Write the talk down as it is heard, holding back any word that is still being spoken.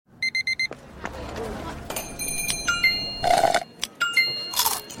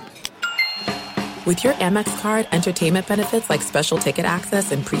With your Amex card, entertainment benefits like special ticket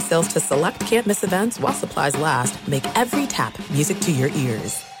access and pre-sales to select can't-miss events while supplies last make every tap music to your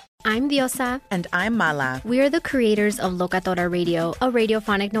ears. I'm Diosa. And I'm Mala. We are the creators of Locatora Radio, a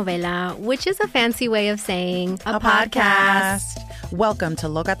radiophonic novela, which is a fancy way of saying a podcast. Welcome to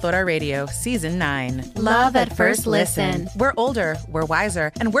Locatora Radio, Season 9. Love at first listen. We're older, we're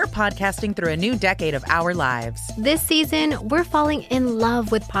wiser, and we're podcasting through a new decade of our lives. This season, we're falling in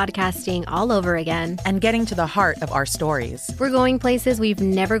love with podcasting all over again. And getting to the heart of our stories. We're going places we've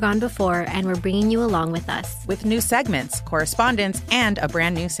never gone before, and we're bringing you along with us. With new segments, correspondence, and a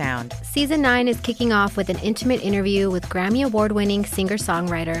brand new sound. Season 9 is kicking off with an intimate interview with Grammy Award-winning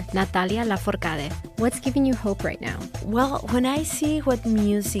singer-songwriter Natalia Lafourcade. What's giving you hope right now? Well, when I see what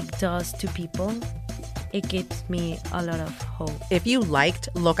music does to people, it gives me a lot of hope. If you liked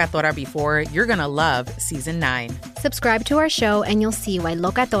Locatora before, you're going to love Season 9. Subscribe to our show and you'll see why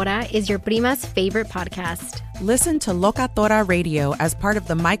Locatora is your prima's favorite podcast. Listen to Locatora Radio as part of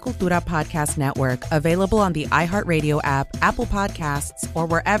the My Cultura Podcast Network, available on the iHeartRadio app, Apple Podcasts, or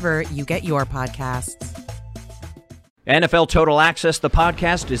wherever you get your podcasts. NFL Total Access, the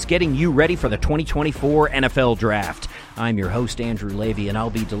podcast, is getting you ready for the 2024 NFL Draft. I'm your host, Andrew Levy, and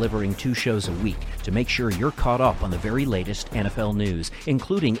I'll be delivering 2 shows a week to make sure you're caught up on the very latest NFL news,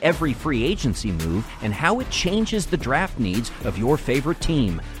 including every free agency move and how it changes the draft needs of your favorite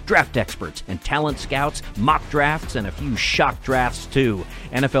team. Draft experts and talent scouts, mock drafts, and a few shock drafts, too.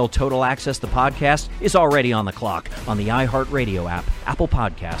 NFL Total Access, the podcast, is already on the clock on the iHeartRadio app, Apple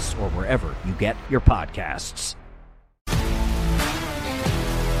Podcasts, or wherever you get your podcasts.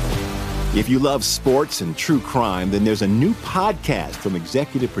 If you love sports and true crime, then there's a new podcast from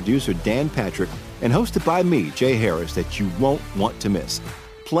executive producer Dan Patrick and hosted by me, Jay Harris, that you won't want to miss.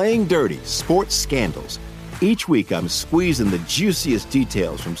 Playing Dirty: Sports Scandals. Each week, I'm squeezing the juiciest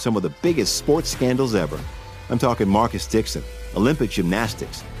details from some of the biggest sports scandals ever. I'm talking Marcus Dixon, Olympic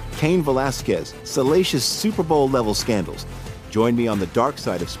gymnastics, Cain Velasquez, salacious Super Bowl-level scandals. Join me on the dark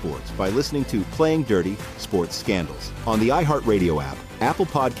side of sports by listening to Playing Dirty: Sports Scandals on the iHeartRadio app, Apple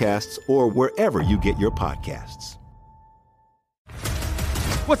Podcasts, or wherever you get your podcasts.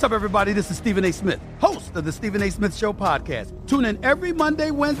 What's up, everybody? This is Stephen A. Smith, host of the Stephen A. Smith Show podcast. Tune in every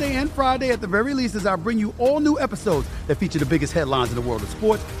Monday, Wednesday, and Friday at the very least as I bring you all new episodes that feature the biggest headlines in the world of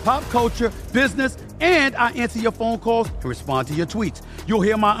sports, pop culture, business, and I answer your phone calls and respond to your tweets. You'll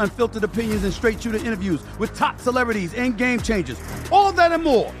hear my unfiltered opinions and straight-shooter interviews with top celebrities and game changers. All that and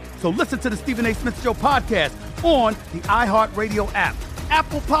more. So listen to the Stephen A. Smith Show podcast on the iHeartRadio app,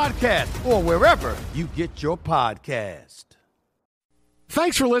 Apple Podcasts, or wherever you get your podcast.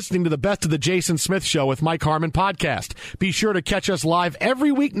 Thanks for listening to the Best of the Jason Smith Show with Mike Harmon podcast. Be sure to catch us live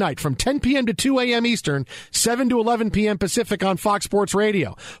every weeknight from 10 p.m. to 2 a.m. Eastern, 7 to 11 p.m. Pacific on Fox Sports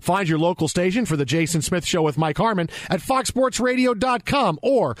Radio. Find your local station for the Jason Smith Show with Mike Harmon at foxsportsradio.com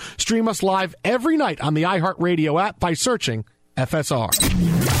or stream us live every night on the iHeartRadio app by searching FSR.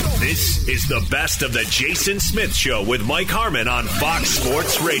 This is the Best of the Jason Smith Show with Mike Harmon on Fox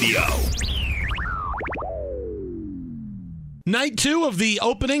Sports Radio. Night 2 of the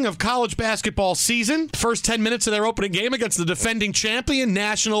opening of college basketball season. First 10 minutes of their opening game against the defending champion,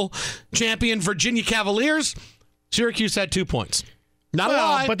 national champion Virginia Cavaliers. Syracuse had 2 points. Not a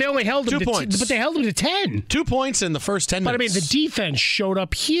lot, but they only held them 2 points. But they held them to 10. 2 points in the first 10 minutes. But I mean, the defense showed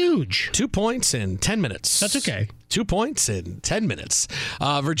up huge. 2 points in 10 minutes. That's okay. 2 points in 10 minutes.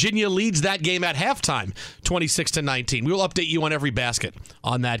 Virginia leads that game at halftime, 26-19. We will update you on every basket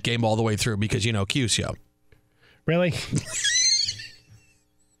on that game all the way through because, you know, Q-Show. Really?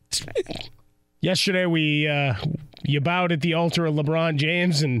 Yesterday you bowed at the altar of LeBron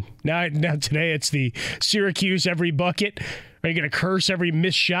James, and now today it's the Syracuse every bucket. Are you going to curse every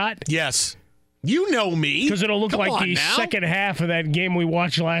missed shot? Yes. You know me. Because it'll look like the second half of that game we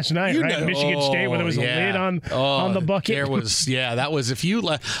watched last night, right? Michigan State, where there was a lid on the bucket. There was, that was,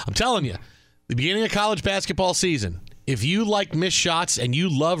 I'm telling you, the beginning of college basketball season, if you like missed shots and you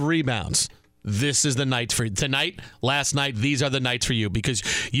love rebounds, this is the night for tonight. Last night, these are the nights for you because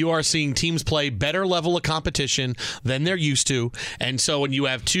you are seeing teams play better level of competition than they're used to. And so when you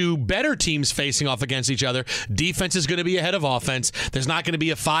have two better teams facing off against each other, defense is going to be ahead of offense. There's not going to be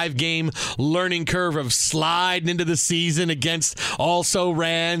a 5-game learning curve of sliding into the season against also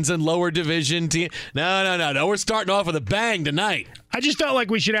rans and lower division team. No. We're starting off with a bang tonight. I just felt like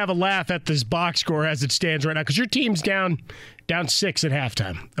we should have a laugh at this box score as it stands right now because your team's down 6 at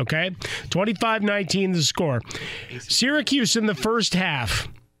halftime, okay? 25-19 the score. Syracuse in the first half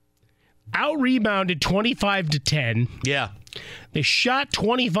out-rebounded 25-10. Yeah. They shot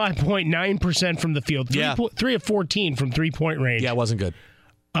 25.9% from the field. 3 of 14 from three-point range. Yeah, it wasn't good.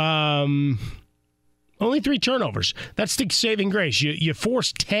 Only 3 turnovers. That's the saving grace. You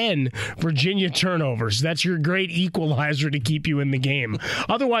force 10 Virginia turnovers. That's your great equalizer to keep you in the game.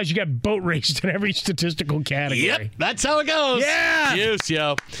 Otherwise, you got boat raced in every statistical category. Yep, that's how it goes. Yeah. Use,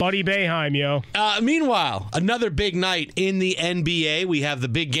 yo. Buddy Boeheim, yo. Meanwhile, another big night in the NBA. We have the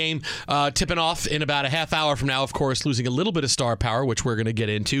big game tipping off in about a half hour from now, of course, losing a little bit of star power, which we're going to get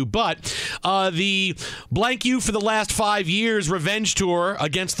into. But the blank you for the last 5 years revenge tour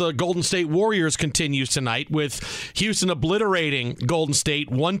against the Golden State Warriors continues tonight, with Houston obliterating Golden State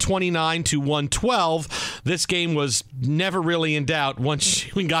 129-112. This game was never really in doubt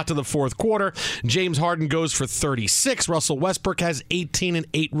once we got to the fourth quarter. James Harden goes for 36. Russell Westbrook has 18 and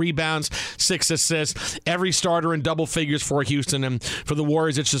 8 rebounds, 6 assists. Every starter in double figures for Houston, and for the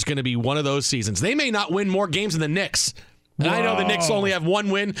Warriors, it's just going to be one of those seasons. They may not win more games than the Knicks. And I know the Knicks only have 1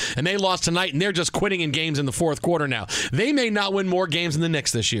 win, and they lost tonight, and they're just quitting in games in the fourth quarter now. They may not win more games than the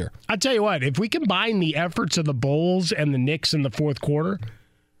Knicks this year. I'll tell you what, if we combine the efforts of the Bulls and the Knicks in the fourth quarter,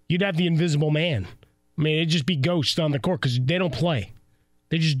 you'd have the invisible man. I mean, it'd just be ghosts on the court because they don't play.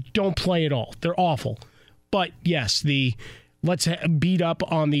 They just don't play at all. They're awful. But, yes, let's beat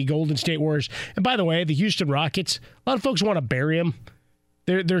up on the Golden State Warriors. And, by the way, the Houston Rockets, a lot of folks want to bury them.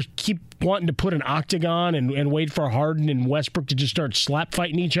 They're keep wanting to put an octagon and wait for Harden and Westbrook to just start slap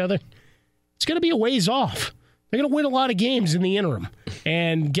fighting each other. It's going to be a ways off. They're going to win a lot of games in the interim.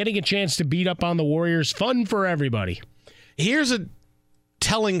 And getting a chance to beat up on the Warriors, fun for everybody. Here's a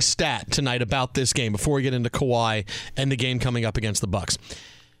telling stat tonight about this game before we get into Kawhi and the game coming up against the Bucks.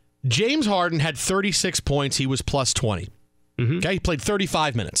 James Harden had 36 points. He was plus 20. Mm-hmm. Okay, he played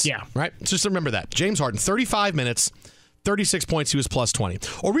 35 minutes. Yeah. Right? Just remember that. James Harden, 35 minutes, 36 points, he was plus 20.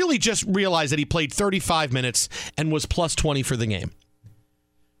 Or really just realize that he played 35 minutes and was plus 20 for the game.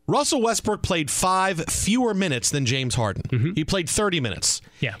 Russell Westbrook played 5 fewer minutes than James Harden. Mm-hmm. He played 30 minutes.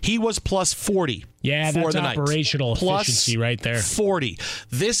 Yeah. He was plus 40 Yeah, for that's the night. operational Plus efficiency right there. 40.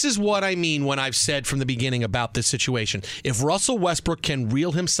 This is what I mean when I've said from the beginning about this situation. If Russell Westbrook can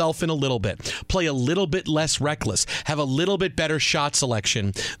reel himself in a little bit, play a little bit less reckless, have a little bit better shot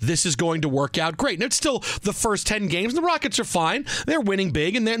selection, this is going to work out great. And it's still the first 10 games. The Rockets are fine. They're winning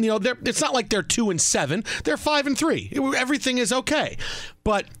big, and then it's not like they're 2-7. They're 5-3. Everything is okay.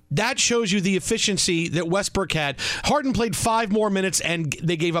 But that shows you the efficiency that Westbrook had. Harden played 5 more minutes, and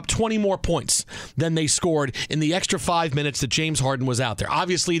they gave up 20 more points than they scored in the extra 5 minutes that James Harden was out there.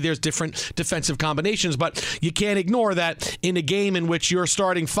 Obviously, there's different defensive combinations, but you can't ignore that in a game in which you're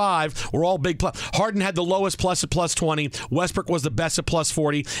starting 5 were all big plus. Harden had the lowest plus at plus 20. Westbrook was the best at plus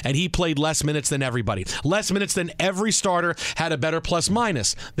 40, and he played less minutes than everybody. Less minutes than every starter, had a better plus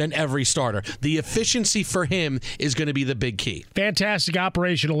minus than every starter. The efficiency for him is going to be the big key. Fantastic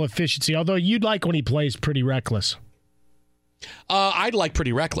operational efficiency, although you'd like when he plays pretty reckless. I'd like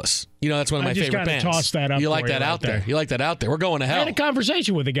Pretty Reckless. That's one of my favorite bands. Toss that up. You like that right out there. You like that out there. We're going to hell. I had a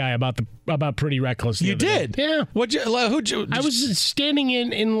conversation with a guy about Pretty Reckless. You did? Yeah. Who'd I was standing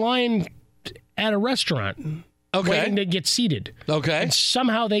in line at a restaurant, waiting to get seated. Okay. And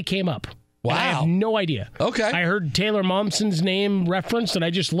somehow they came up. Wow. And I have no idea. Okay. I heard Taylor Momsen's name referenced, and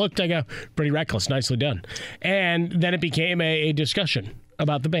I just looked. I go, Pretty Reckless, nicely done. And then it became a discussion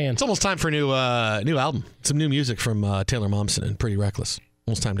about the band. It's almost time for a new album. Some new music from Taylor Momsen and Pretty Reckless.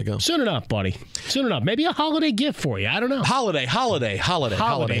 Almost time to go. Soon enough, buddy. Soon enough. Maybe a holiday gift for you. I don't know. Holiday.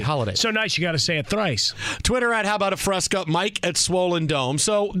 So nice you got to say it thrice. Twitter at How About a Fresca, Mike at Swollen Dome.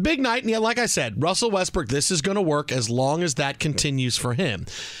 So big night, and like I said, Russell Westbrook, this is going to work as long as that continues for him.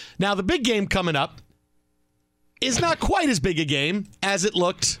 Now, the big game coming up is not quite as big a game as it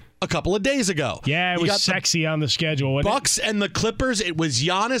looked a couple of days ago. Yeah, it was sexy on the schedule. Bucks and the Clippers, it was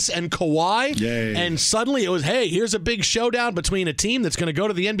Giannis and Kawhi. Yay. And suddenly it was, hey, here's a big showdown between a team that's going to go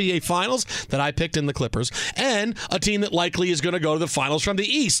to the NBA Finals that I picked in the Clippers and a team that likely is going to go to the Finals from the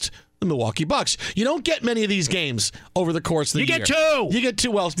East, the Milwaukee Bucks. You don't get many of these games over the course of the year. You get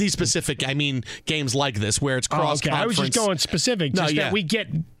two. Well, these specific, games like this where it's cross-conference. I was just going specific. That we get...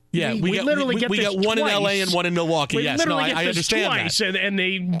 Yeah, we literally get one twice. in LA and one in Milwaukee. We literally get I understand twice, that. And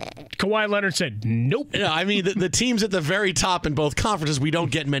Kawhi Leonard said, nope. Yeah, the teams at the very top in both conferences, we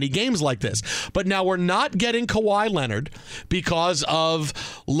don't get many games like this. But now we're not getting Kawhi Leonard because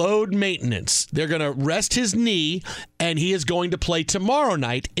of load maintenance. They're going to rest his knee, and he is going to play tomorrow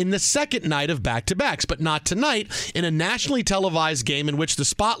night in the second night of back-to-backs, but not tonight in a nationally televised game in which the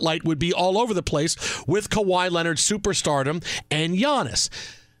spotlight would be all over the place with Kawhi Leonard's superstardom and Giannis.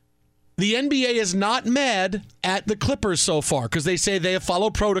 The NBA is not mad at the Clippers so far because they say they have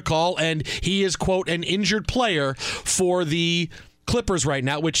followed protocol and he is, quote, an injured player for the Clippers right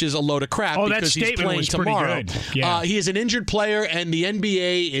now, which is a load of crap because he's playing tomorrow. Yeah. He is an injured player, and the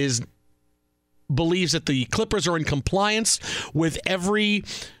NBA is believes that the Clippers are in compliance with every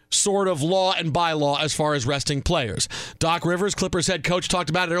sort of law and bylaw as far as resting players. Doc Rivers, Clippers head coach, talked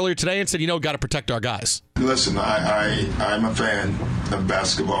about it earlier today and said, got to protect our guys. Listen, I'm a fan of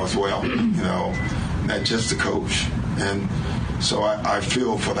basketball as well, not just a coach. And so I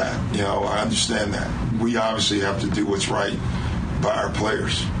feel for that. I understand that. We obviously have to do what's right by our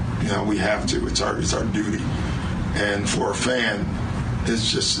players. We have to. It's our duty. And for a fan,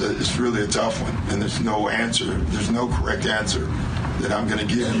 it's really a tough one. And there's no answer. There's no correct answer that I'm going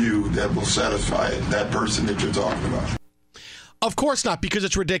to give you that will satisfy that person that you're talking about. Of course not, because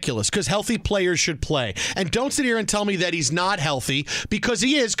it's ridiculous, because healthy players should play. And don't sit here and tell me that he's not healthy, because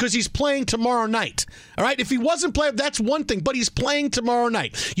he is, because he's playing tomorrow night. All right? If he wasn't playing, that's one thing, but he's playing tomorrow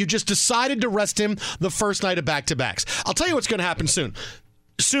night. You just decided to rest him the first night of back-to-backs. I'll tell you what's going to happen soon.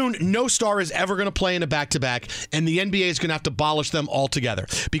 Soon, no star is ever going to play in a back-to-back, and the NBA is going to have to abolish them altogether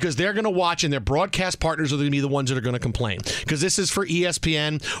because they're going to watch, and their broadcast partners are going to be the ones that are going to complain because this is for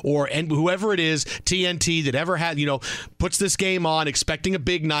ESPN or whoever it is, TNT, that ever had, puts this game on expecting a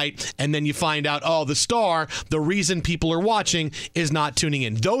big night, and then you find out, the star, the reason people are watching is not tuning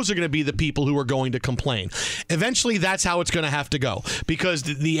in. Those are going to be the people who are going to complain. Eventually, that's how it's going to have to go because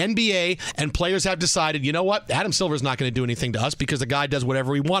the NBA and players have decided, you know what, Adam Silver's not going to do anything to us because the guy does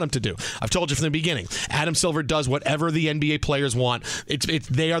whatever we want him to do. I've told you from the beginning, Adam Silver does whatever the NBA players want.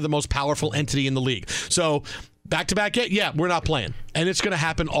 They are the most powerful entity in the league. So back-to-back, we're not playing. And it's going to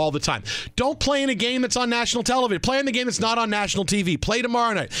happen all the time. Don't play in a game that's on national television. Play in the game that's not on national TV. Play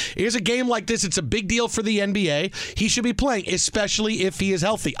tomorrow night. Here's a game like this. It's a big deal for the NBA. He should be playing, especially if he is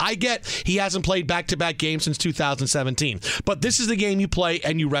healthy. I get he hasn't played back-to-back games since 2017. But this is the game you play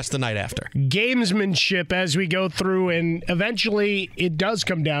and you rest the night after. Gamesmanship as we go through, and eventually it does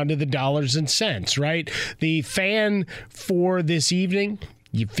come down to the dollars and cents, right? The fan for this evening,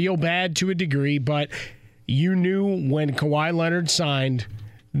 you feel bad to a degree, but you knew when Kawhi Leonard signed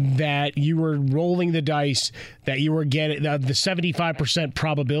that you were rolling the dice, that you were getting the 75%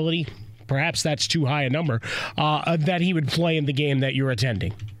 probability, perhaps that's too high a number, that he would play in the game that you're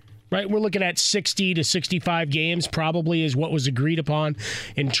attending. Right, we're looking at 60 to 65 games probably is what was agreed upon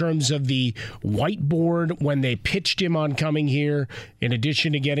in terms of the whiteboard when they pitched him on coming here, in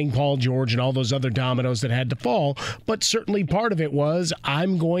addition to getting Paul George and all those other dominoes that had to fall. But certainly part of it was,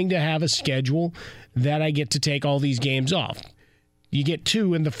 I'm going to have a schedule that I get to take all these games off. You get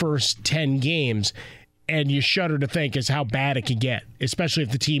 2 in the first 10 games, and you shudder to think as how bad it could get, especially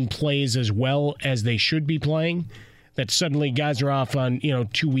if the team plays as well as they should be playing. That suddenly guys are off on,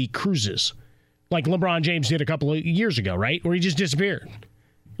 2-week cruises. Like LeBron James did a couple of years ago, right? Where he just disappeared.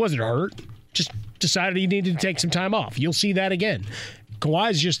 Wasn't hurt. Just decided he needed to take some time off. You'll see that again.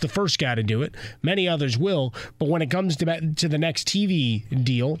 Kawhi's just the first guy to do it. Many others will. But when it comes to the next TV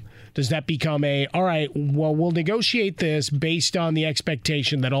deal, does that become all right, well, we'll negotiate this based on the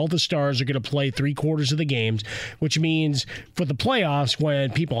expectation that all the stars are going to play 3/4 of the games, which means for the playoffs,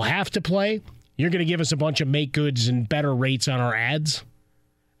 when people have to play, you're going to give us a bunch of make goods and better rates on our ads?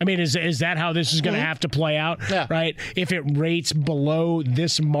 I mean, is that how this is going to have to play out? Yeah. Right? If it rates below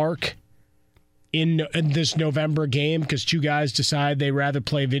this mark in this November game because 2 guys decide they rather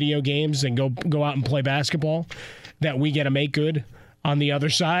play video games than go out and play basketball, that we get a make good on the other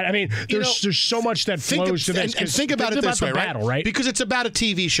side. I mean, there's so much that flows to this. And think about it this way, battle, right? Because it's about a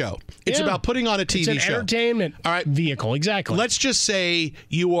TV show. It's about putting on a TV show. It's an entertainment vehicle, exactly. Let's just say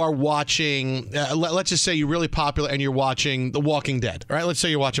you are watching, let's just say you're really popular and you're watching The Walking Dead. All right, let's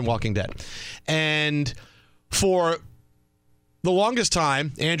say you're watching Walking Dead. And for the longest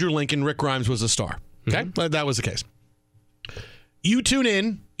time, Andrew Lincoln, Rick Grimes was a star. Okay? Mm-hmm. That was the case. You tune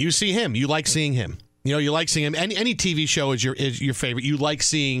in, you see him. You like seeing him. You like seeing him. Any TV show is your favorite. You like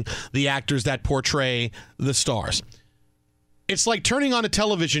seeing the actors that portray the stars. It's like turning on a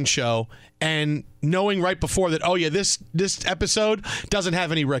television show and knowing right before that, this episode doesn't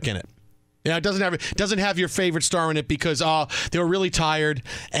have any Rick in it. It doesn't have your favorite star in it because they were really tired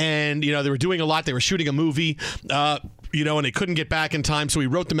and they were doing a lot. They were shooting a movie. And they couldn't get back in time, so we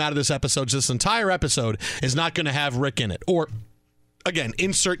wrote them out of this episode. So this entire episode is not going to have Rick in it. Or again,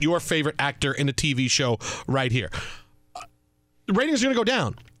 insert your favorite actor in a TV show right here. The ratings are going to go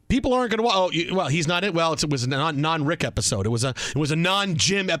down. People aren't going to he's not it. Well, it was a non-Rick episode. It was a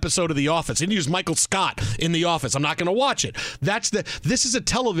non-Jim episode of The Office. He used Michael Scott in The Office. I'm not going to watch it. This is a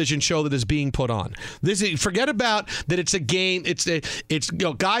television show that is being put on. Forget about that. It's a game. It's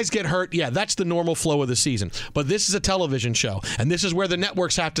guys get hurt. Yeah, that's the normal flow of the season. But this is a television show, and this is where the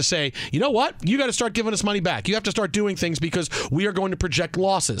networks have to say, you know what? You got to start giving us money back. You have to start doing things because we are going to project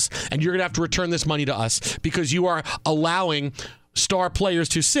losses, and you're going to have to return this money to us because you are allowing star players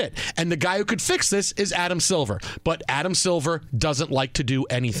to sit. And the guy who could fix this is Adam Silver. But Adam Silver doesn't like to do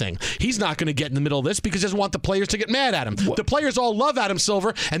anything. He's not going to get in the middle of this because he doesn't want the players to get mad at him. What? The players all love Adam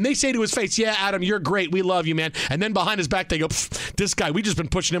Silver, and they say to his face, yeah, Adam, you're great. We love you, man. And then behind his back, they go, this guy, we just been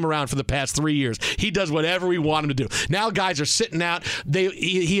pushing him around for the past 3 years. He does whatever we want him to do. Now guys are sitting out.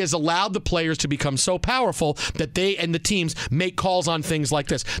 He has allowed the players to become so powerful that they and the teams make calls on things like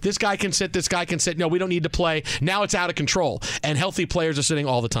this. This guy can sit. This guy can sit. No, we don't need to play. Now it's out of control. And healthy players are sitting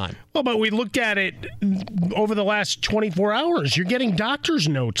all the time. Well, but we looked at it over the last 24 hours. You're getting doctor's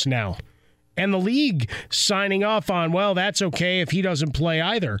notes now. And the league signing off on, well, that's okay if he doesn't play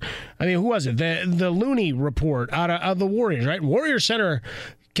either. I mean, who was it? The Looney report out of the Warriors, right? Warrior center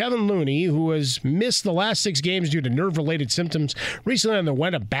Kevin Looney, who has missed the last 6 games due to nerve-related symptoms, recently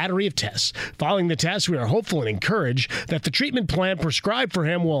underwent a battery of tests. Following the tests, we are hopeful and encouraged that the treatment plan prescribed for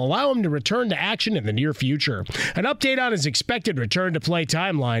him will allow him to return to action in the near future. An update on his expected return to play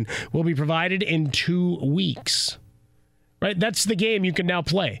timeline will be provided in 2 weeks. Right, that's the game you can now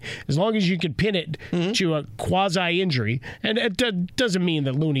play. As long as you can pin it to a quasi-injury. And it doesn't mean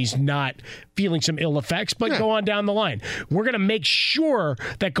that Looney's not feeling some ill effects, but go on down the line. We're going to make sure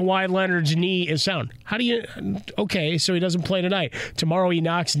that Kawhi Leonard's knee is sound. How do you... Okay, so he doesn't play tonight. Tomorrow he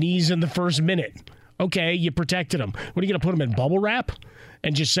knocks knees in the first minute. Okay, you protected him. What are you going to put him in bubble wrap?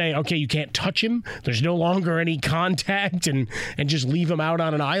 And just say, okay, you can't touch him. There's no longer any contact and just leave him out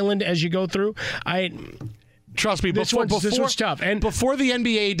on an island as you go through? Trust me, this one's tough. And before the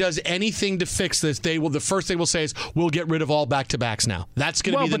NBA does anything to fix this, the first thing we'll say is we'll get rid of all back-to-backs now. That's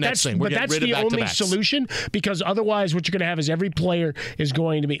going to be the next thing. But that's the only solution, because otherwise what you're going to have is every player is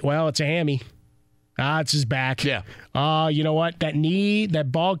going to be, well, it's a hammy. It's his back. Yeah. You know what? That knee, that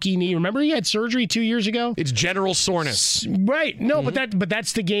bulky knee. Remember he had surgery 2 years ago? It's general soreness. Right. No, but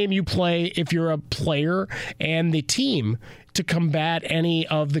that's the game you play if you're a player and the team, to combat any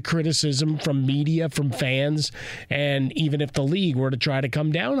of the criticism from media, from fans, and even if the league were to try to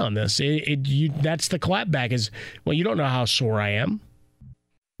come down on this. That's the clapback is, well, you don't know how sore I am.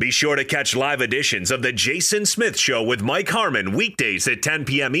 Be sure to catch live editions of The Jason Smith Show with Mike Harmon weekdays at 10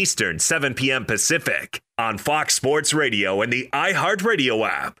 p.m. Eastern, 7 p.m. Pacific on Fox Sports Radio and the iHeartRadio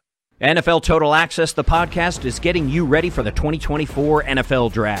app. NFL Total Access, the podcast, is getting you ready for the 2024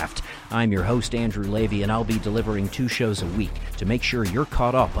 NFL Draft. I'm your host, Andrew Levy, and I'll be delivering 2 shows a week to make sure you're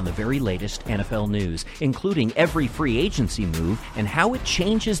caught up on the very latest NFL news, including every free agency move and how it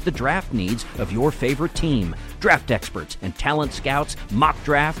changes the draft needs of your favorite team. Draft experts and talent scouts, mock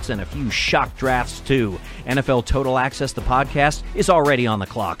drafts, and a few shock drafts, too. NFL Total Access, the podcast, is already on the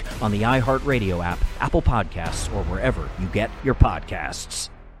clock on the iHeartRadio app, Apple Podcasts, or wherever you get your podcasts.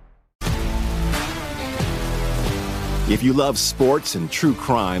 If you love sports and true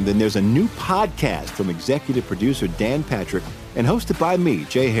crime, then there's a new podcast from executive producer Dan Patrick and hosted by me,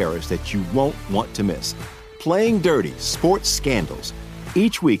 Jay Harris, that you won't want to miss. Playing Dirty: Sports Scandals.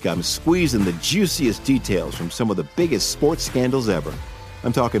 Each week, I'm squeezing the juiciest details from some of the biggest sports scandals ever.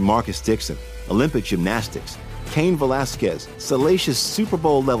 I'm talking Marcus Dixon, Olympic gymnastics, Cain Velasquez, salacious Super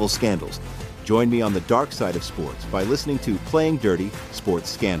Bowl-level scandals. Join me on the dark side of sports by listening to Playing Dirty: Sports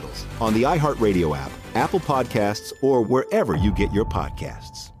Scandals on the iHeartRadio app, Apple Podcasts, or wherever you get your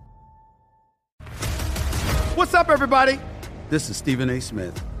podcasts. What's up, everybody? This is Stephen A.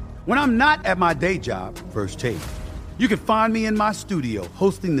 Smith. When I'm not at my day job, First Take, you can find me in my studio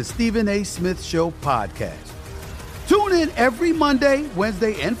hosting the Stephen A. Smith Show podcast. Tune in every Monday,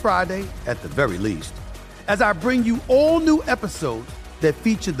 Wednesday, and Friday, at the very least, as I bring you all new episodes that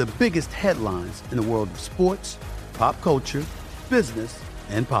feature the biggest headlines in the world of sports, pop culture, business,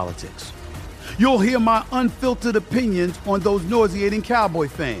 and politics. You'll hear my unfiltered opinions on those nauseating Cowboy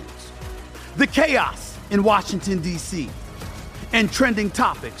fans, the chaos in Washington, D.C., and trending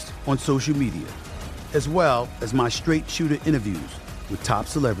topics on social media, as well as my straight-shooter interviews with top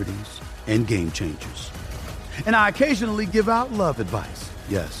celebrities and game changers. And I occasionally give out love advice.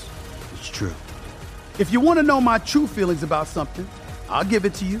 Yes, it's true. If you want to know my true feelings about something, I'll give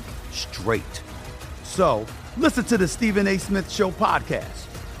it to you straight. So, listen to the Stephen A. Smith Show podcast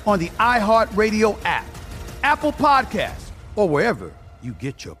on the iHeartRadio app, Apple Podcasts, or wherever you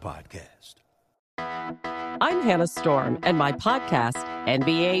get your podcast. I'm Hannah Storm, and my podcast,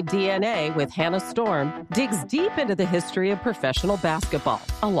 NBA DNA with Hannah Storm, digs deep into the history of professional basketball,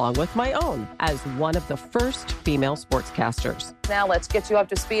 along with my own, as one of the first female sportscasters. Now let's get you up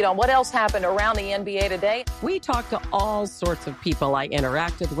to speed on what else happened around the NBA today. We talk to all sorts of people I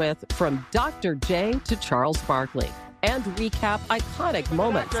interacted with, from Dr. J to Charles Barkley, and recap iconic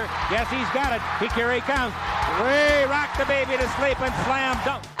moments. Yes, he's got it. Here he comes. Ray rocked the baby to sleep and slam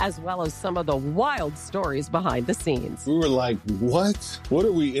dunk. as well as some of the wild stories behind the scenes. We were like, what? What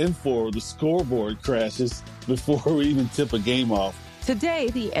are we in for? The scoreboard crashes before we even tip a game off. Today,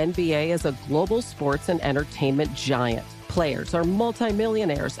 the NBA is a global sports and entertainment giant. Players are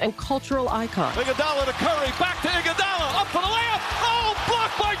multimillionaires and cultural icons. Iguodala to Curry, back to Iguodala, up for the layup. Oh,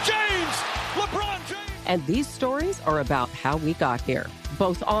 blocked by James! LeBron James! And these stories are about how we got here,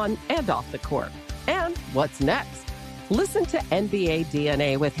 both on and off the court. And what's next? Listen to NBA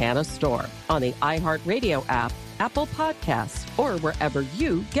DNA with Hannah Storm on the iHeartRadio app, Apple Podcasts, or wherever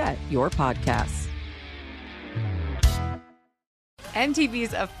you get your podcasts.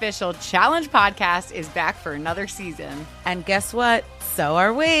 MTV's official Challenge podcast is back for another season. And guess what? So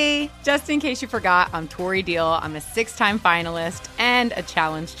are we. Just in case you forgot, I'm Tori Deal. I'm a 6-time finalist and a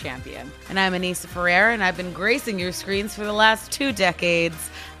Challenge champion. And I'm Anissa Ferreira, and I've been gracing your screens for the last 2 decades.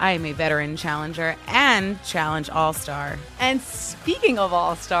 I am a veteran challenger and Challenge All-Star. And speaking of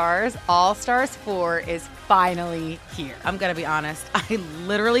All-Stars, All-Stars 4 is finally here. I'm going to be honest. I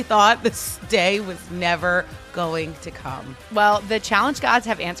literally thought this day was never going to come. Well, the Challenge gods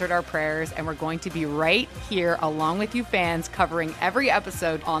have answered our prayers, and we're going to be right here along with you fans covering every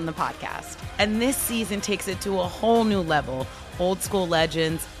episode on the podcast. And this season takes it to a whole new level. Old school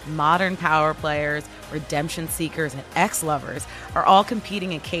legends, modern power players, redemption seekers, and ex-lovers are all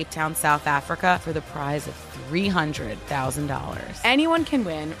competing in Cape Town, South Africa for the prize of $300,000. Anyone can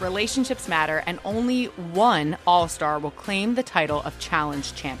win, relationships matter, and only one All-Star will claim the title of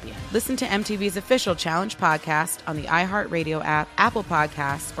Challenge champion. Listen to MTV's official Challenge podcast on the iHeartRadio app, Apple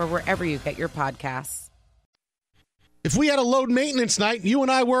Podcasts, or wherever you get your podcasts. If we had a load maintenance night, you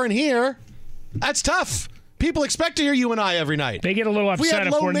and I weren't here, that's tough. People expect to hear you and I every night. They get a little upset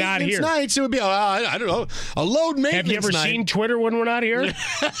if we're not here. Nights, it would be, I don't know, a load maintenance night. Have you ever seen Twitter when we're not here?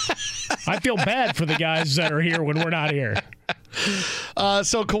 I feel bad for the guys that are here when we're not here.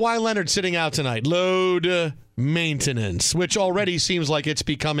 So Kawhi Leonard sitting out tonight. Load maintenance, which already seems like it's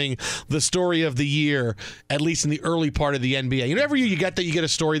becoming the story of the year, at least in the early part of the NBA. You know, every year you get a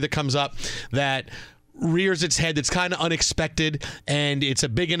story that comes up that rears its head, that's kind of unexpected, and it's a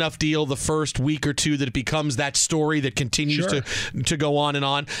big enough deal the first week or two that it becomes that story that continues to go on.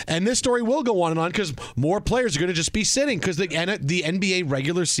 And this story will go on because more players are going to just be sitting because the NBA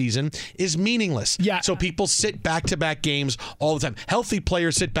regular season is meaningless. Yeah. So people sit back-to-back games all the time. Healthy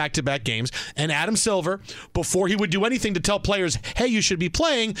players sit back-to-back games, and Adam Silver, before he would do anything to tell players, hey, you should be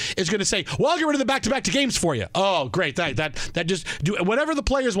playing, is going to say, well, I'll get rid of the back-to-back games for you. Oh, great. That just do whatever the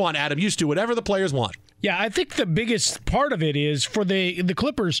players want, Adam. You do whatever the players want. Yeah, I think the biggest part of it is for the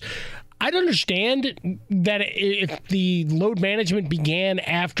Clippers. I'd understand that if the load management began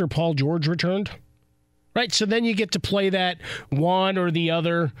after Paul George returned, right? So then you get to play that one or the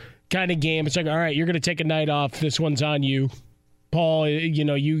other kind of game. It's like, all right, you're going to take a night off. This one's on you. Paul,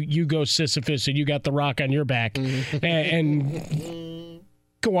 you go Sisyphus and you got the rock on your back. and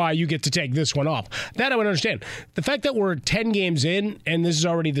Kawhi, you get to take this one off. That I would understand. The fact that we're 10 games in and this is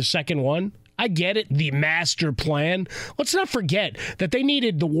already the second one, I get it, the master plan. Let's not forget that they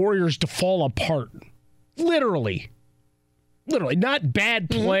needed the Warriors to fall apart. Literally. Not bad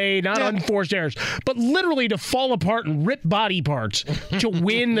play, not unforced errors, but literally to fall apart and rip body parts to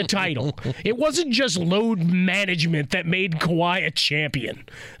win the title. It wasn't just load management that made Kawhi a champion.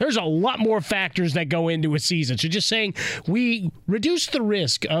 There's a lot more factors that go into a season. So just saying we reduced the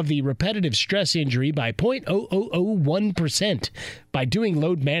risk of the repetitive stress injury by 0.0001% by doing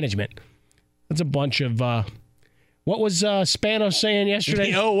load management. That's a bunch of, what was Spanos saying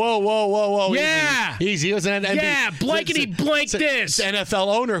yesterday? Oh, whoa. Yeah. Easy. It was an blankety blank this.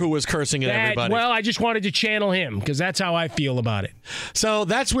 NFL owner who was cursing at everybody. Well, I just wanted to channel him because that's how I feel about it. So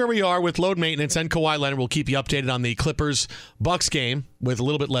that's where we are with load maintenance and Kawhi Leonard. We'll keep you updated on the Clippers-Bucks game with a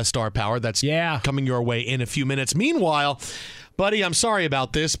little bit less star power. That's coming your way in a few minutes. Meanwhile, buddy, I'm sorry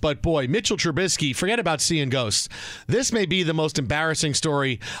about this, but boy, Mitchell Trubisky, forget about seeing ghosts. This may be the most embarrassing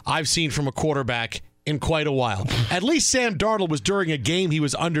story I've seen from a quarterback in quite a while. At least Sam Darnold was during a game he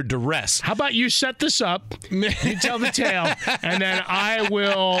was under duress. How about you set this up, you tell the tale, and then I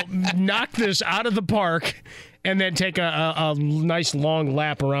will knock this out of the park and then take a nice long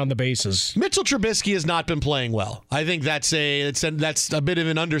lap around the bases. Mitchell Trubisky has not been playing well. I think that's a bit of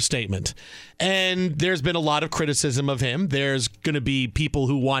an understatement. And there's been a lot of criticism of him. There's going to be people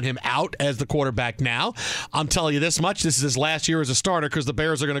who want him out as the quarterback now. I'm telling you this much. This is his last year as a starter because the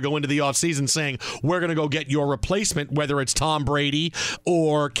Bears are going to go into the offseason saying, we're going to go get your replacement, whether it's Tom Brady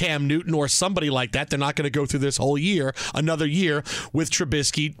or Cam Newton or somebody like that. They're not going to go through this whole year, another year, with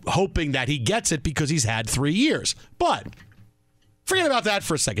Trubisky hoping that he gets it because he's had 3 years. But Forget about that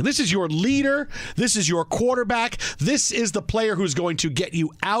for a second. This is your leader. This is your quarterback. This is the player who's going to get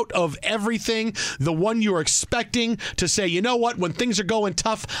you out of everything, the one you're expecting to say, you know what, when things are going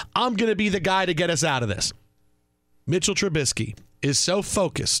tough, I'm going to be the guy to get us out of this. Mitchell Trubisky is so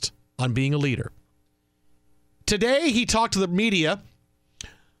focused on being a leader. Today, he talked to the media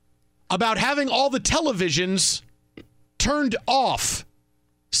about having all the televisions turned off,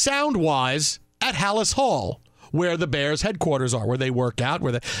 sound-wise, at Hallis Hall, where the Bears headquarters are, where they work out.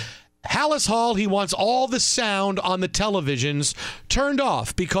 Hallis Hall, he wants all the sound on the televisions turned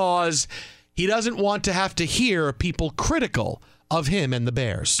off because he doesn't want to have to hear people critical of him and the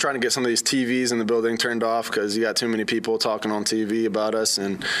Bears. Trying to get some of these TVs in the building turned off because you got too many people talking on TV about us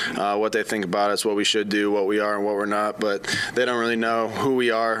and what they think about us, what we should do, what we are and what we're not. But they don't really know who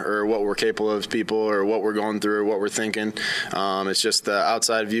we are or what we're capable of as people or what we're going through or what we're thinking. It's just the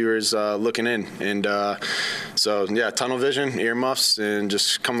outside viewers looking in. And so, tunnel vision, earmuffs, and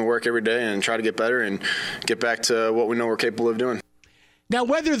just come to work every day and try to get better and get back to what we know we're capable of doing. Now,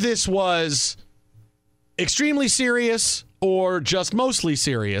 whether this was extremely serious or just mostly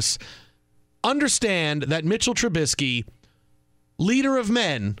serious, understand that Mitchell Trubisky, leader of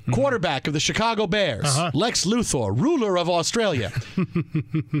men, quarterback of the Chicago Bears, Lex Luthor, ruler of Australia,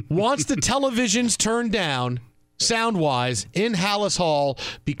 wants the televisions turned down, sound-wise, in Hallis Hall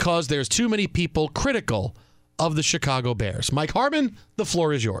because there's too many people critical of the Chicago Bears. Mike Harmon, the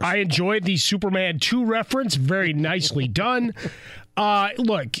floor is yours. I enjoyed the Superman 2 reference. Very nicely done.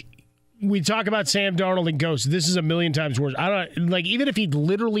 Look, we talk about Sam Darnold and ghosts. This is a million times worse. Even if he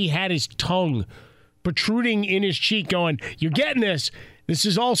literally had his tongue protruding in his cheek going, you're getting this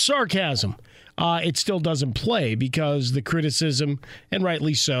is all sarcasm. It still doesn't play because the criticism, and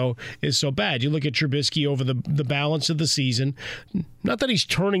rightly so, is so bad. You look at Trubisky over the balance of the season. Not that he's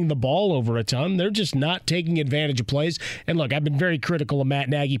turning the ball over a ton. They're just not taking advantage of plays. And look, I've been very critical of Matt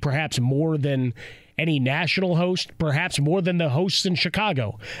Nagy, perhaps more than any national host, perhaps more than the hosts in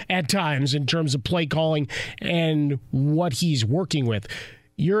Chicago at times in terms of play calling and what he's working with.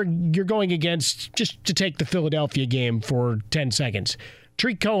 You're going against, just to take the Philadelphia game for 10 seconds,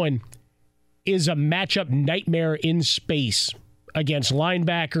 Tariq Cohen is a matchup nightmare in space against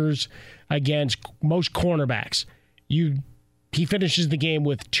linebackers, against most cornerbacks. He finishes the game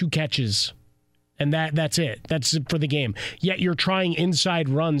with 2 catches. And that's it. That's it for the game. Yet you're trying inside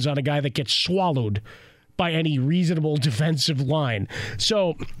runs on a guy that gets swallowed by any reasonable defensive line.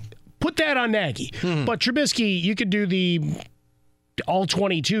 So put that on Nagy. But Trubisky, you could do the all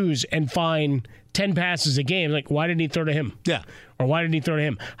 22s and find 10 passes a game. Like, why didn't he throw to him? Yeah. Or why didn't he throw to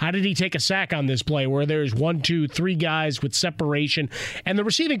him? How did he take a sack on this play where there's 1, 2, 3 guys with separation? And the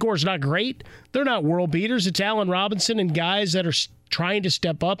receiving corps is not great. They're not world beaters. It's Allen Robinson and guys that are trying to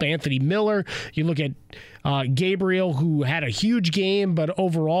step up. Anthony Miller. You look at Gabriel, who had a huge game, but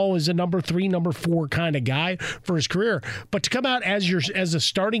overall is a number 3, number 4 kind of guy for his career. But to come out as a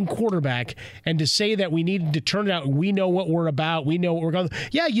starting quarterback and to say that we needed to turn it out, we know what we're about, we know what we're going to...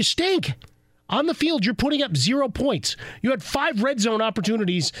 Yeah, you stink. On the field, you're putting up 0 points. You had 5 red zone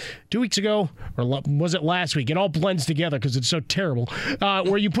opportunities 2 weeks ago, or was it last week? It all blends together because it's so terrible,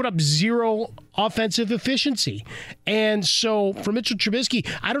 where you put up 0 offensive efficiency. And so for Mitchell Trubisky,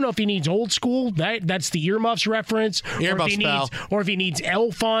 I don't know if he needs old school. That's the earmuffs reference. Or if he needs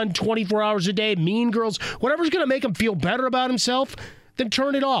Elf on 24 hours a day, Mean Girls, whatever's going to make him feel better about himself. Then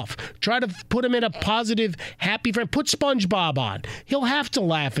turn it off. Try to put him in a positive, happy frame. Put SpongeBob on. He'll have to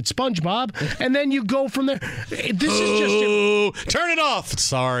laugh at SpongeBob, and then you go from there. This is just turn it off.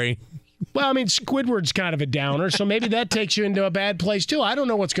 Sorry. Well, I mean, Squidward's kind of a downer, so maybe that takes you into a bad place, too. I don't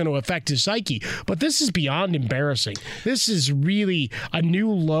know what's going to affect his psyche, but this is beyond embarrassing. This is really a new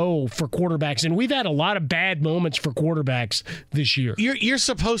low for quarterbacks, and we've had a lot of bad moments for quarterbacks this year. You're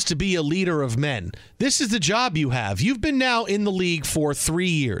supposed to be a leader of men. This is the job you have. You've been now in the league for 3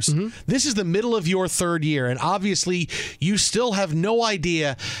 years. Mm-hmm. This is the middle of your 3rd year, and obviously you still have no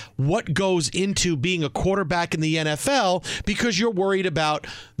idea what goes into being a quarterback in the NFL because you're worried about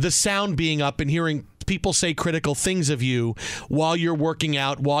the sound being up and hearing people say critical things of you while you're working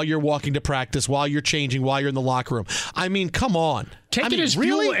out, while you're walking to practice, while you're changing, while you're in the locker room. I mean, come on. Take it as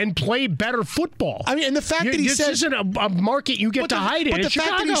fuel and play better football. I mean, and the fact that he this says... This isn't a market you get to hide in. But the fact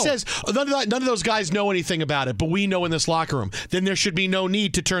Chicago. that he says, none of those guys know anything about it, but we know in this locker room, then there should be no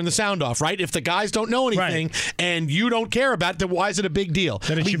need to turn the sound off, right? If the guys don't know anything and you don't care about it, then why is it a big deal?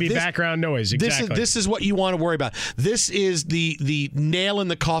 Then it should be background noise, exactly. This is what you want to worry about. This is the nail in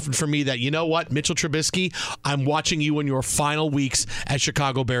the coffin for me that, you know what, Mitchell Trubisky, I'm watching you in your final weeks as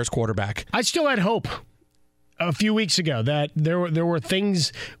Chicago Bears quarterback. I still had hope a few weeks ago that there were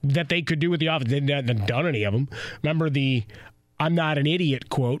things that they could do with the offense. They hadn't done any of them. Remember the I'm not an idiot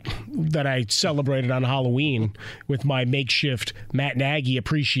quote that I celebrated on Halloween with my makeshift Matt Nagy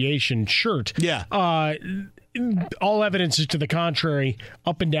appreciation shirt. Yeah. All evidence is to the contrary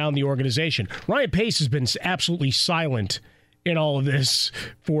up and down the organization. Ryan Pace has been absolutely silent in all of this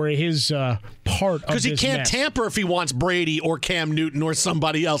for his part of this because he can't mess. tamper if he wants Brady or Cam Newton or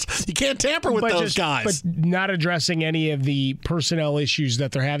somebody else. He can't tamper with those guys. But not addressing any of the personnel issues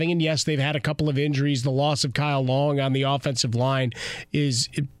that they're having. And yes, they've had a couple of injuries. The loss of Kyle Long on the offensive line is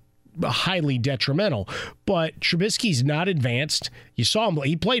highly detrimental. But Trubisky's not advanced. You saw him.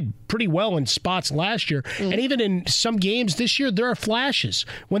 He played pretty well in spots last year. And even in some games this year, there are flashes.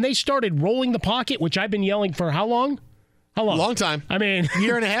 When they started rolling the pocket, which I've been yelling for how long? How long? Long time. I mean,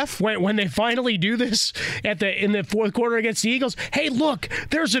 year and a half. When they finally do this in the fourth quarter against the Eagles, hey, look,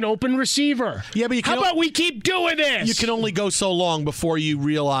 there's an open receiver. Yeah, but how about we keep doing this? You can only go so long before you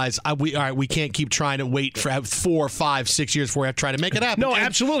realize we can't keep trying to wait for 4, 5, 6 years before we have to try to make it happen. No,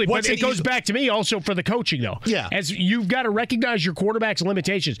 absolutely. But it goes back to me also for the coaching, though. Yeah. As you've got to recognize your quarterback's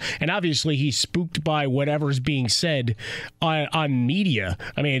limitations. And obviously, he's spooked by whatever's being said on media.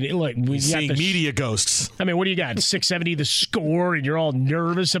 I mean, look, seeing media ghosts. I mean, what do you got? 670 the score, and you're all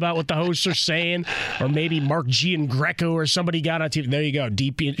nervous about what the hosts are saying, or maybe Mark Giangreco or somebody got on TV. There you go,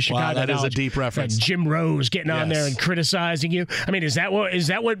 deep in Chicago. Wow, that is a knowledge. deep reference. Jim Rose getting on there and criticizing you. I mean, is that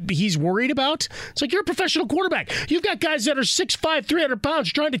what he's worried about? It's like, you're a professional quarterback. You've got guys that are 6'5", 300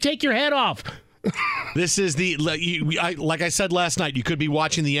 pounds trying to take your head off. This is like I said last night, you could be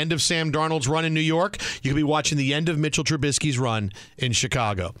watching the end of Sam Darnold's run in New York. You could be watching the end of Mitchell Trubisky's run in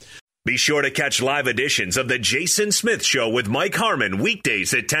Chicago. Be sure to catch live editions of The Jason Smith Show with Mike Harmon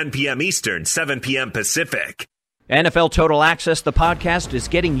weekdays at 10 p.m. Eastern, 7 p.m. Pacific. NFL Total Access, the podcast, is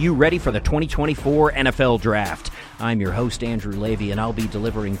getting you ready for the 2024 NFL Draft. I'm your host, Andrew Levy, and I'll be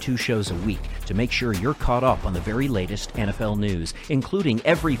delivering 2 shows a week to make sure you're caught up on the very latest NFL news, including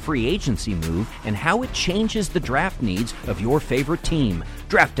every free agency move and how it changes the draft needs of your favorite team.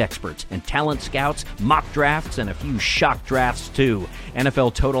 Draft experts and talent scouts, mock drafts, and a few shock drafts, too.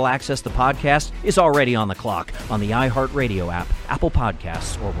 NFL Total Access, the podcast, is already on the clock on the iHeartRadio app, Apple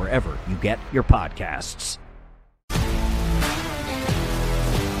Podcasts, or wherever you get your podcasts.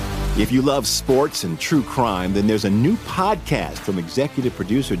 If you love sports and true crime, then there's a new podcast from executive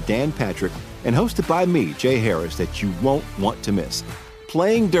producer Dan Patrick and hosted by me, Jay Harris, that you won't want to miss.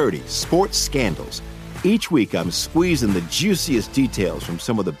 Playing Dirty: Sports Scandals. Each week, I'm squeezing the juiciest details from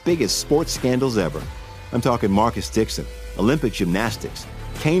some of the biggest sports scandals ever. I'm talking Marcus Dixon, Olympic gymnastics,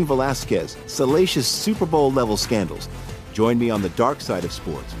 Cain Velasquez, salacious Super Bowl-level scandals. Join me on the dark side of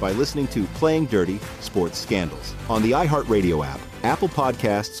sports by listening to Playing Dirty: Sports Scandals on the iHeartRadio app, Apple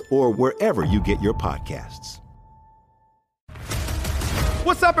Podcasts, or wherever you get your podcasts.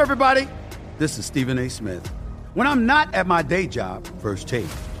 What's up, everybody? This is Stephen A. Smith. When I'm not at my day job, First Take,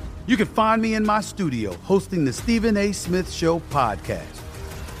 you can find me in my studio hosting the Stephen A. Smith Show podcast.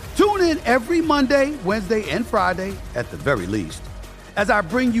 Tune in every Monday, Wednesday, and Friday, at the very least, as I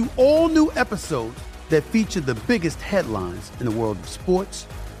bring you all new episodes that feature the biggest headlines in the world of sports,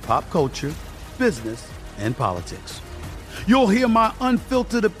 pop culture, business, and politics. You'll hear my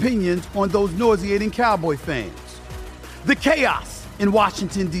unfiltered opinions on those nauseating Cowboy fans, the chaos in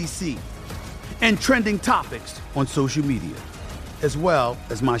Washington, D.C., and trending topics on social media, as well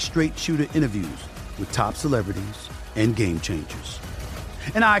as my straight shooter interviews with top celebrities and game changers.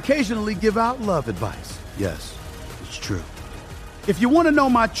 And I occasionally give out love advice. Yes, it's true. If you want to know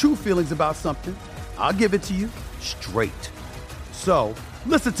my true feelings about something, I'll give it to you straight. So,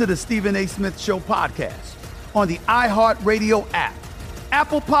 listen to the Stephen A. Smith Show podcast on the iHeartRadio app,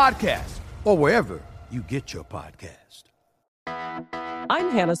 Apple Podcasts, or wherever you get your podcast. I'm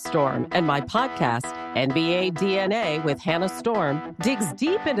Hannah Storm, and my podcast, NBA DNA with Hannah Storm, digs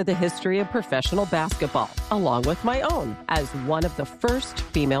deep into the history of professional basketball, along with my own, as one of the first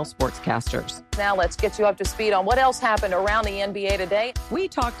female sportscasters. Now let's get you up to speed on what else happened around the NBA today. We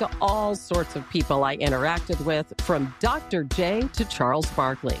talked to all sorts of people I interacted with, from Dr. J to Charles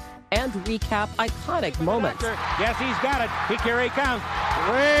Barkley, and recap iconic moments. Yes, he's got it. Here he comes.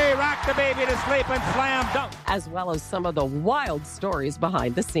 Way rock the baby to sleep and slam dunk. As well as some of the wild stories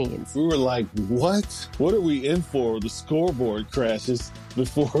behind the scenes. We were like, what? What are we in for? The scoreboard crashes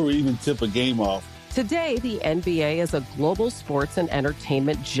before we even tip a game off. Today, the NBA is a global sports and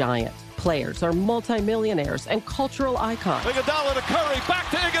entertainment giant. Players are multimillionaires and cultural icons. Iguodala to Curry, back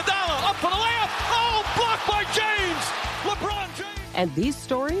to Iguodala, up for the layup. Oh, blocked by James. LeBron James. And these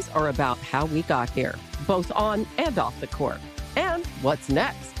stories are about how we got here, both on and off the court. And what's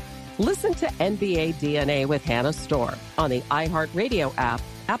next? Listen to NBA DNA with Hannah Storm on the iHeartRadio app,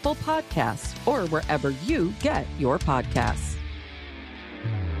 Apple Podcasts, or wherever you get your podcasts.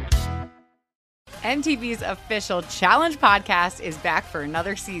 MTV's official Challenge podcast is back for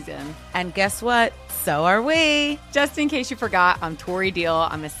another season. And guess what? So are we. Just in case you forgot, I'm Tori Deal.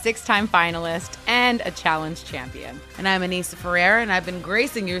 I'm a 6-time finalist and a Challenge champion. And I'm Anissa Ferreira, and I've been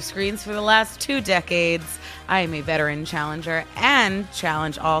gracing your screens for the last 2 decades. I am a veteran challenger and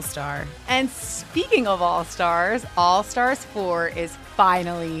Challenge All-Star. And speaking of All-Stars, All-Stars 4 is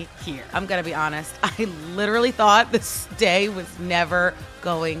finally here. I'm going to be honest. I literally thought this day was never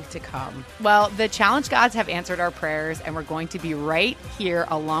going to come. Well, the Challenge gods have answered our prayers, and we're going to be right here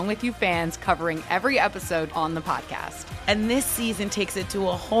along with you fans covering every episode on the podcast. And this season takes it to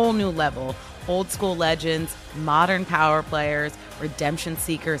a whole new level. Old school legends, modern power players, redemption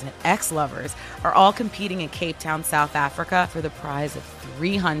seekers, and ex-lovers are all competing in Cape Town, South Africa for the prize of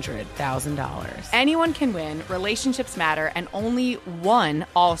 $300,000. Anyone can win, relationships matter, and only one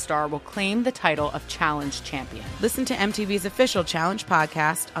All-Star will claim the title of Challenge champion. Listen to MTV's official Challenge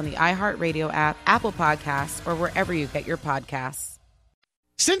podcast on the iHeartRadio app, Apple Podcasts, or wherever you get your podcasts.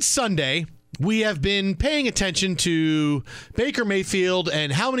 Since Sunday, we have been paying attention to Baker Mayfield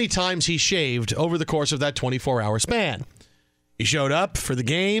and how many times he shaved over the course of that 24-hour span. He showed up for the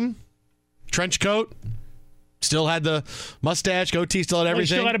game, trench coat, still had the mustache, goatee, still had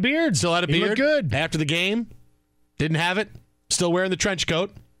everything. Still had a beard. Still had a beard. He looked good. After the game, didn't have it, still wearing the trench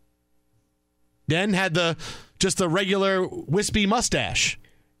coat. Then had just the regular wispy mustache.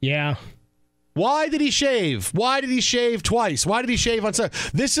 Yeah. Why did he shave? Why did he shave twice? Why did he shave on Sunday?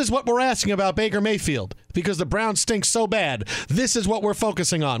 This is what we're asking about Baker Mayfield because the Browns stink so bad. This is what we're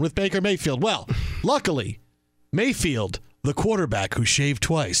focusing on with Baker Mayfield. Well, luckily, Mayfield, the quarterback who shaved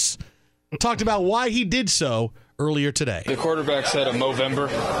twice, talked about why he did so earlier today. The quarterback's had a Movember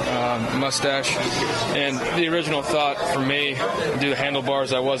mustache, and the original thought for me, do the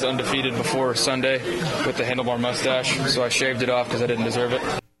handlebars, I was undefeated before Sunday with the handlebar mustache, so I shaved it off because I didn't deserve it.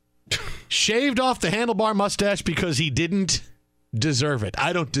 Shaved off the handlebar mustache because he didn't deserve it.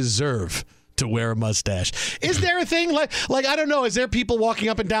 I don't deserve to wear a mustache. Is there a thing like I don't know, is there people walking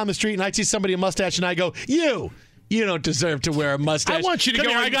up and down the street and I see somebody a mustache and I go, you don't deserve to wear a mustache. I want you to Come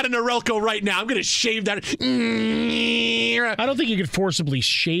go. Here, I got a Norelco right now. I'm going to shave that. I don't think you could forcibly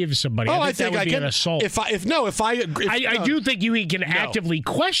shave somebody. I think that would be an assault. I do think you can actively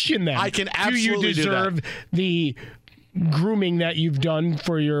question them. I can absolutely do you deserve the grooming that you've done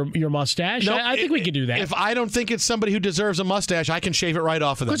for your mustache? No, I think we could do that. If I don't think it's somebody who deserves a mustache, I can shave it right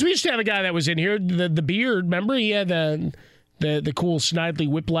off of them. Because we used to have a guy that was in here, the beard, remember? He had the cool Snidely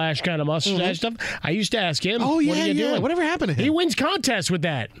Whiplash kind of mustache stuff. I used to ask him, what are you doing? Whatever happened to him? He wins contests with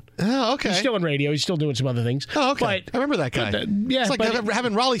that. Oh, okay. He's still in radio. He's still doing some other things. Oh, okay. But, I remember that guy. Yeah, it's like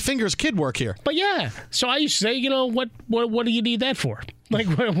having Raleigh Fingers kid work here. But yeah, so I used to say, what do you need that for? Like,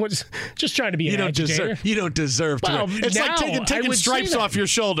 what's just trying to be an agitator. You don't deserve to. It's like taking stripes off your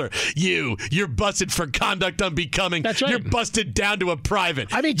shoulder. You're busted for conduct unbecoming. That's right. You're busted down to a private.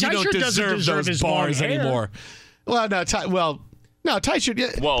 I mean, you don't deserve those bars anymore. Well, no, Ty should.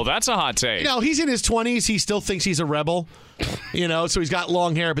 Whoa, that's a hot take. He's in his 20s. He still thinks he's a rebel. So he's got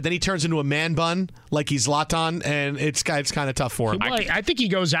long hair, but then he turns into a man bun like he's Zlatan, and it's kind of tough for him. I think he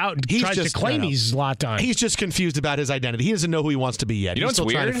goes out and tries to claim he's Zlatan. He's just confused about his identity. He doesn't know who he wants to be yet. You know he's what's still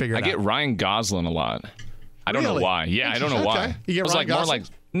weird? trying to figure it out. I get Ryan Gosling a lot. I don't know why. Yeah, I don't know why. You get Ryan Gosling?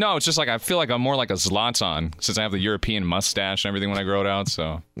 No, it's just like I feel like I'm more like a Zlatan since I have the European mustache and everything when I grow it out. So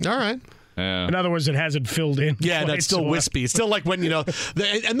all right. Yeah. In other words, it hasn't filled in. Yeah, that's still wispy. It's still like when,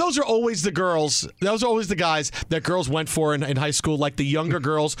 and those are always the girls. Those are always the guys that girls went for in high school. Like the younger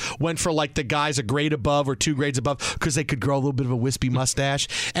girls went for like the guys a grade above or 2 grades above because they could grow a little bit of a wispy mustache.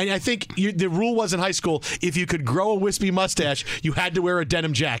 And I think the rule was in high school, if you could grow a wispy mustache, you had to wear a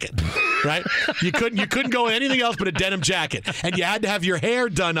denim jacket, right? You couldn't go anything else but a denim jacket. And you had to have your hair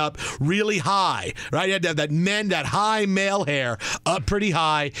done up really high, right? You had to have that high male hair up pretty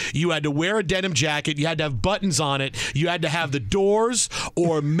high. You had to wear a denim jacket. You had to have buttons on it. You had to have the Doors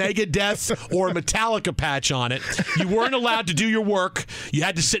or Megadeth or Metallica patch on it. You weren't allowed to do your work. You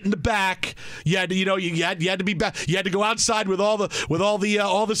had to sit in the back. You had to, you had to be back. You had to go outside with all the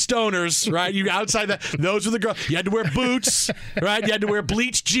stoners, right? You outside that. Those were the girls. You had to wear boots, right? You had to wear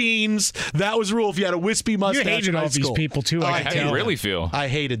bleached jeans. That was the rule if you had a wispy mustache. You hated all these people too. How do you really feel? I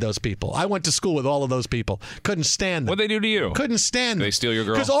hated those people. I went to school with all of those people. Couldn't stand them. What'd they do to you? Couldn't stand them. They steal your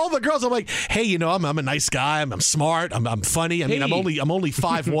girl? Because all the girls, I'm like, hey, I'm a nice guy. I'm smart. I'm funny. I mean, I'm only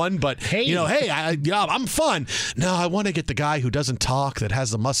 5'1", but I'm fun. No, I want to get the guy who doesn't talk, that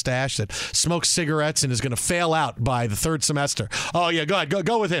has the mustache, that smokes cigarettes, and is going to fail out by the 3rd semester. Oh yeah, go ahead,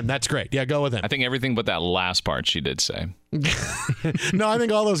 go with him. That's great. Yeah, go with him. I think everything but that last part she did say. No, I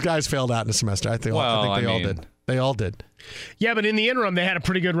think all those guys failed out in the semester. I think they all did. They all did. Yeah, but in the interim, they had a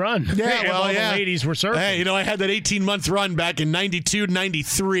pretty good run. Yeah, well, the ladies were serving. Hey, I had that 18-month run back in 92,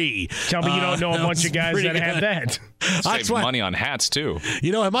 93. Tell me you don't know a bunch of guys that had that. Saved money on hats, too.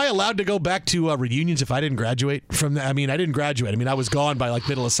 Am I allowed to go back to reunions if I didn't graduate from that? I mean, I didn't graduate. I mean, I was gone by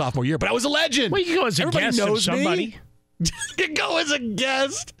middle of sophomore year, but I was a legend. Well, you can go as a Everybody guest knows of somebody. Me. You can go as a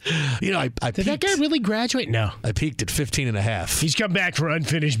guest. I Did peaked. that guy really graduate? No. I peaked at 15 and a half. He's come back for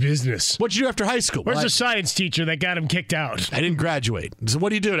unfinished business. What'd you do after high school? Where's the science teacher that got him kicked out? I didn't graduate. So what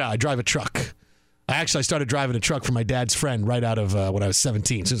do you do now? I drive a truck. I started driving a truck for my dad's friend right out of when I was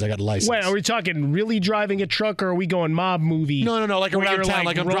 17, as soon as I got a license. Wait, are we talking really driving a truck, or are we going mob movie? No, like around town.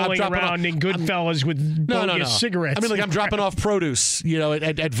 Like I'm rolling dropping around in Goodfellas with bogus cigarettes. I mean, I'm dropping off produce,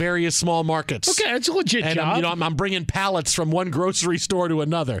 at various small markets. Okay, that's a legit job. I'm bringing pallets from one grocery store to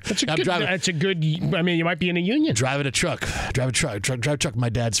another. That's a good. I mean, you might be in a union. Driving a truck. Drive a truck with my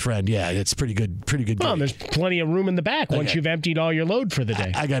dad's friend. Yeah, it's pretty good. Well, there's plenty of room in the back once you've emptied all your load for the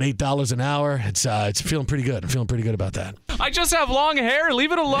day. I got $8 an hour. It's feeling pretty good. I'm feeling pretty good about that. I just have long hair.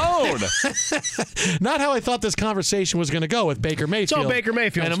 Leave it alone. Not how I thought this conversation was going to go with Baker Mayfield. It's all Baker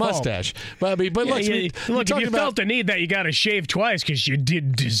Mayfield's and a mustache. But look, if you felt the need that you got to shave twice because you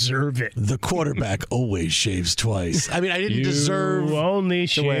did deserve it. The quarterback always shaves twice. I mean, I didn't deserve. You only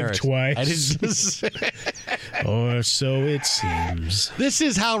shave twice. I didn't. Or so it seems. This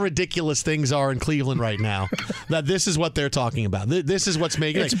is how ridiculous things are in Cleveland right now. That this is what they're talking about. This is what's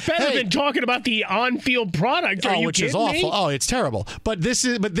making it. It's better than talking about the on-field product. Which is awful. Oh, it's terrible. But this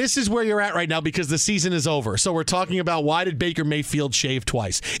is where you're at right now because the season is over. So we're talking about why did Baker Mayfield shave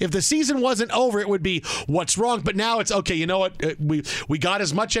twice? If the season wasn't over, it would be what's wrong. But now it's okay. You know what? We got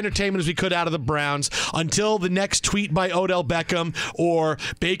as much entertainment as we could out of the Browns until the next tweet by Odell Beckham or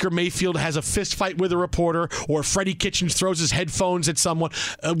Baker Mayfield has a fist fight with a reporter or Freddie Kitchens throws his headphones at someone.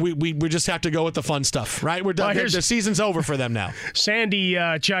 We just have to go with the fun stuff, right? We're done. The season's over for them now. Sandy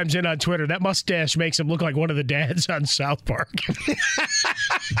chimes in on Twitter. That mustache makes him look like one of the dads on South Park.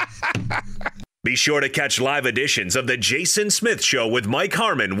 Be sure to catch live editions of The Jason Smith Show with Mike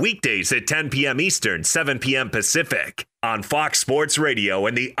Harmon weekdays at 10 p.m. Eastern, 7 p.m. Pacific on Fox Sports Radio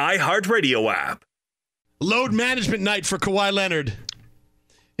and the iHeartRadio app. Load management night for Kawhi Leonard.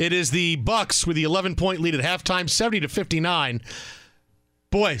 It is the Bucks with the 11-point lead at halftime, 70-59.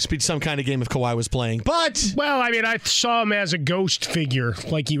 Boy, it's been some kind of game if Kawhi was playing. But well, I mean, I saw him as a ghost figure,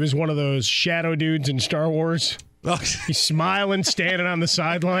 like he was one of those shadow dudes in Star Wars. He's smiling, standing on the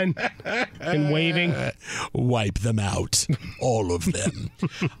sideline and waving. Wipe them out, all of them.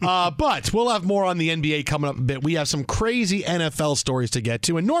 But we'll have more on the NBA coming up a bit. We have some crazy NFL stories to get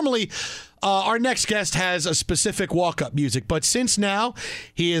to. And normally, our next guest has a specific walk-up music. But since now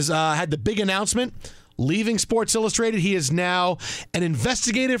he has had the big announcement, leaving Sports Illustrated, he is now an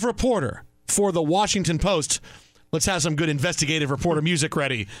investigative reporter for the Washington Post. Let's have some good investigative reporter music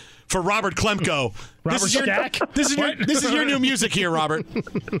ready for Robert Klemko. This is your new music here, Robert.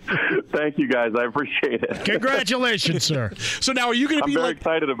 Thank you, guys. I appreciate it. Congratulations, sir. So now, are you going to be very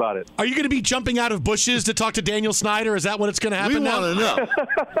excited about it? Are you going to be jumping out of bushes to talk to Daniel Snyder? Is that what it's going to happen now? We want to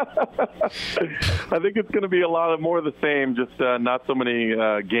know. I think it's going to be a lot more of the same, just not so many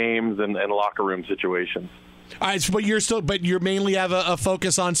games and locker room situations. All right, but you mainly have a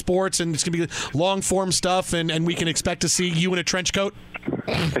focus on sports, and it's going to be long form stuff, and we can expect to see you in a trench coat.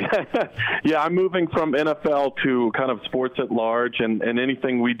 Yeah, I'm moving from NFL to kind of sports at large, and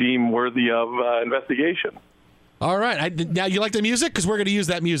anything we deem worthy of investigation. All right. Now, you like the music? Because we're going to use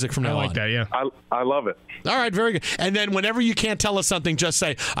that music from now on. I like that, yeah. I love it. All right, very good. And then whenever you can't tell us something, just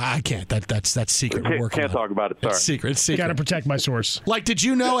say, I can't. That's secret. We're working can't talk about it. Sorry. It's secret. It's secret. Got to protect my source. Like, did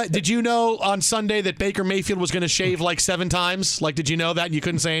you know on Sunday that Baker Mayfield was going to shave like 7 times? Like, did you know that and you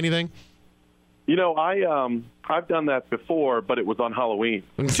couldn't say anything? You know, I've done that before, but it was on Halloween.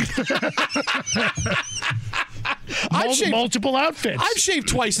 Multiple outfits. I've shaved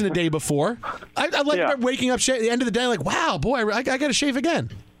twice in a day before. I like waking up at the end of the day like, wow, boy, I got to shave again.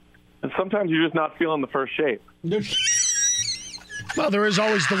 And sometimes you're just not feeling the first shave. Well, there is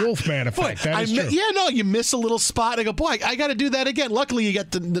always the Wolfman effect. That is true. Yeah, no, you miss a little spot. I go, boy, I got to do that again. Luckily, you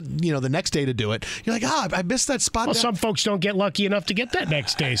get the next day to do it. You're like, I missed that spot. Well, some folks don't get lucky enough to get that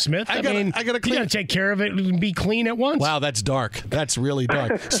next day, Smith. I gotta clean. You got to take care of it and be clean at once. Wow, that's dark. That's really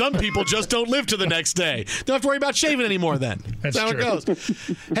dark. Some people just don't live to the next day. Don't have to worry about shaving anymore then. That's how true. It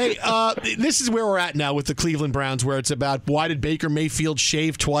goes. Hey, this is where we're at now with the Cleveland Browns, where it's about why did Baker Mayfield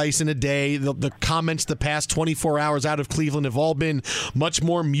shave twice in a day? The comments the past 24 hours out of Cleveland have all been much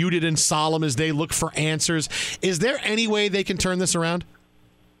more muted and solemn as they look for answers. Is there any way they can turn this around?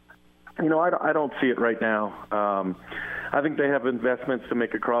 You know, I don't see it right now. I think they have investments to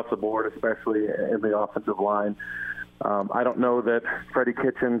make across the board, especially in the offensive line. I don't know that Freddie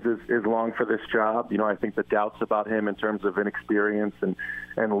Kitchens is long for this job. I think the doubts about him in terms of inexperience and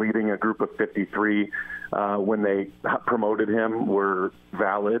leading a group of 53 when they promoted him were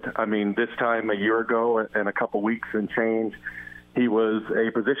valid. I mean, this time a year ago and a couple weeks and change, he was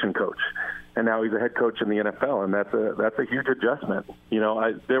a position coach, and now he's a head coach in the NFL, and that's a huge adjustment.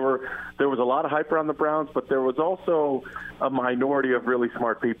 There was a lot of hype around the Browns, but there was also a minority of really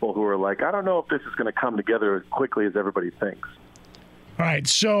smart people who were like, I don't know if this is going to come together as quickly as everybody thinks. All right,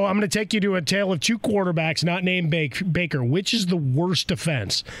 so I'm going to take you to a tale of two quarterbacks not named Baker. Which is the worst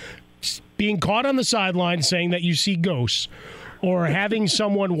offense? Being caught on the sideline saying that you see ghosts, or having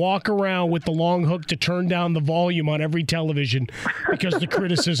someone walk around with the long hook to turn down the volume on every television because the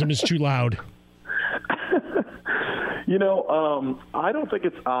criticism is too loud? I don't think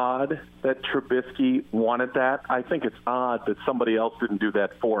it's odd that Trubisky wanted that. I think it's odd that somebody else didn't do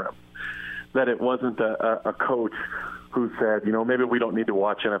that for him, that it wasn't a coach who said, maybe we don't need to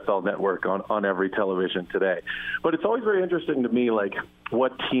watch NFL Network on every television today. But it's always very interesting to me, like,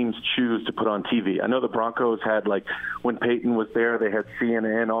 what teams choose to put on TV. I know the Broncos had, when Peyton was there, they had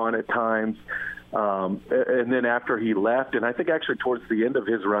CNN on at times. And then after he left, and I think actually towards the end of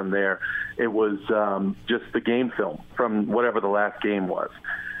his run there, it was just the game film from whatever the last game was.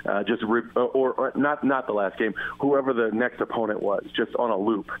 Or not the last game, whoever the next opponent was, just on a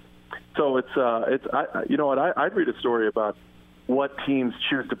loop. So I'd read a story about what teams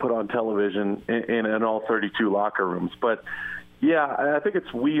choose to put on television in all 32 locker rooms. But yeah, I think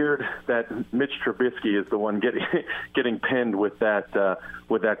it's weird that Mitch Trubisky is the one getting pinned with that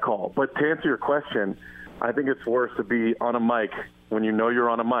call. But to answer your question, I think it's worse to be on a mic when you know you're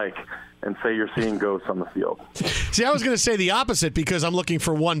on a mic and say you're seeing ghosts on the field. See, I was going to say the opposite because I'm looking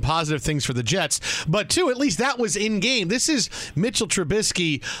for one, positive things for the Jets, but two, at least that was in game. This is Mitchell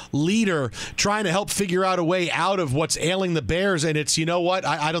Trubisky, leader, trying to help figure out a way out of what's ailing the Bears, and it's,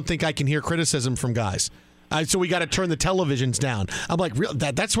 I don't think I can hear criticism from guys. So we got to turn the televisions down. I'm like,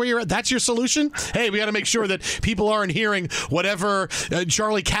 that's where you're at? That's your solution? Hey, we got to make sure that people aren't hearing whatever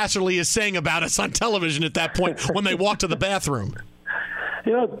Charlie Casserly is saying about us on television at that point when they walk to the bathroom.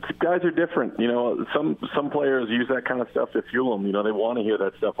 Guys are different. Some players use that kind of stuff to fuel them. They want to hear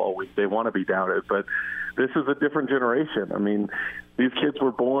that stuff all week. They want to be doubted. But this is a different generation. I mean, these kids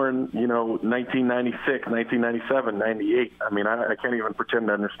were born, 1996, 1997, 98. I mean, I can't even pretend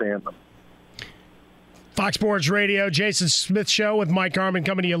to understand them. Fox Sports Radio, Jason Smith Show with Mike Harmon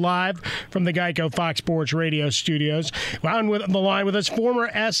coming to you live from the Geico Fox Sports Radio studios. On the line with us, former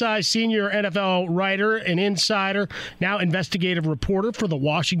SI senior NFL writer and insider, now investigative reporter for the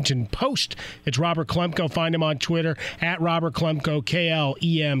Washington Post. It's Robert Klemko. Find him on Twitter at Robert Klemko,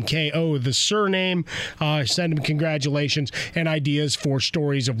 Klemko, the surname. Send him congratulations and ideas for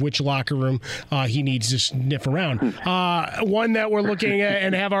stories of which locker room he needs to sniff around. One that we're looking at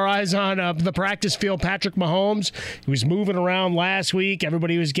and have our eyes on, the practice field, Patrick Mahomes. He was moving around last week.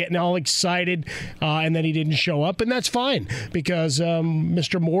 Everybody was getting all excited, and then he didn't show up, and that's fine because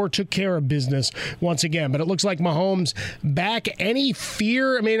Mr. Moore took care of business once again. But it looks like Mahomes back. Any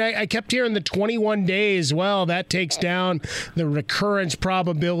fear? I mean, I kept hearing the 21 days. Well, that takes down the recurrence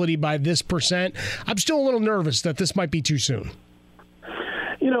probability by this %. I'm still a little nervous that this might be too soon.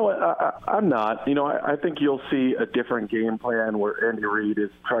 I'm not. I think you'll see a different game plan where Andy Reid is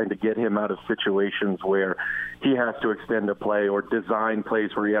trying to get him out of situations where he has to extend a play or design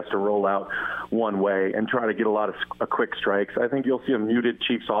plays where he has to roll out one way and try to get a lot of quick strikes. I think you'll see a muted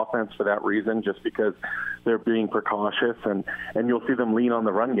Chiefs offense for that reason, just because they're being precautious, and you'll see them lean on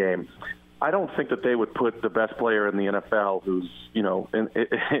the run game. I don't think that they would put the best player in the NFL, who's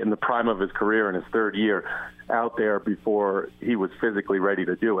in the prime of his career in his third year, out there before he was physically ready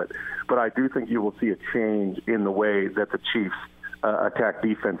to do it. But I do think you will see a change in the way that the Chiefs attack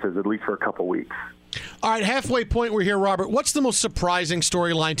defenses, at least for a couple weeks. All right, halfway point we're here, Robert. What's the most surprising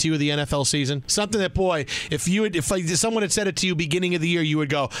storyline to you of the NFL season? Something that, boy, if someone had said it to you beginning of the year, you would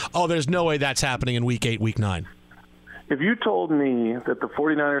go, oh, there's no way that's happening in Week 8, Week 9. If you told me that the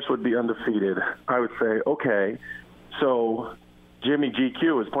 49ers would be undefeated, I would say, okay, so Jimmy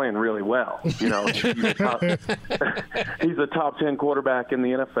GQ is playing really well. He's a top 10 quarterback in the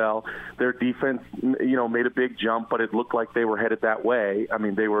NFL. Their defense, made a big jump, but it looked like they were headed that way. I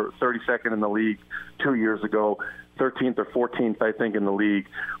mean, they were 32nd in the league 2 years ago, 13th or 14th, I think, in the league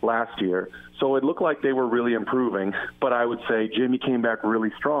last year. So it looked like they were really improving, but I would say Jimmy came back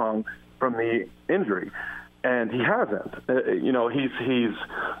really strong from the injury. And he hasn't. He's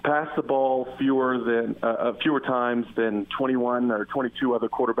passed the ball fewer times than 21 or 22 other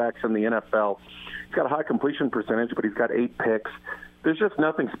quarterbacks in the NFL. He's got a high completion percentage, but he's got 8 picks. There's just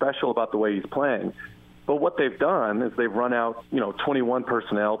nothing special about the way he's playing. But what they've done is they've run out, 21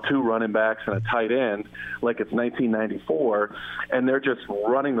 personnel, 2 running backs and a tight end, like it's 1994, and they're just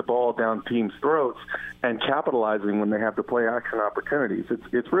running the ball down teams' throats and capitalizing when they have the play action opportunities.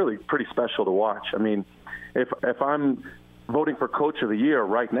 It's really pretty special to watch. I mean, if I'm voting for Coach of the Year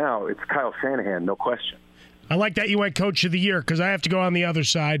right now, it's Kyle Shanahan, no question. I like that you went Coach of the Year because I have to go on the other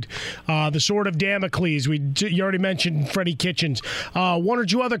side. The sword of Damocles. You already mentioned Freddie Kitchens. One or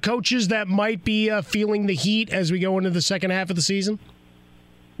two other coaches that might be feeling the heat as we go into the second half of the season?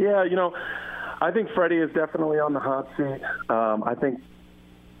 Yeah, I think Freddie is definitely on the hot seat. I think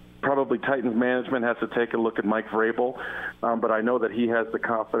probably Titans management has to take a look at Mike Vrabel, but I know that he has the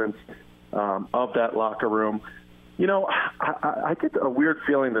confidence of that locker room. I get a weird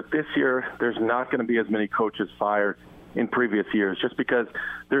feeling that this year there's not going to be as many coaches fired in previous years just because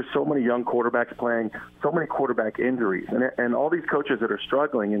there's so many young quarterbacks playing, so many quarterback injuries. And all these coaches that are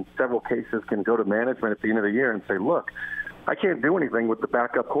struggling in several cases can go to management at the end of the year and say, look, I can't do anything with the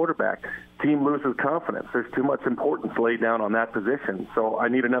backup quarterback. Team loses confidence. There's too much importance laid down on that position, so I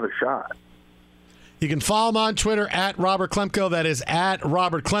need another shot. You can follow him on Twitter at Robert Klemko. That is at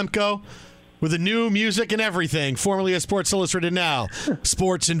Robert Klemko. With the new music and everything, formerly a Sports Illustrated, now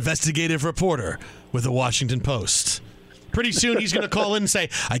sports investigative reporter with the Washington Post. Pretty soon he's going to call in and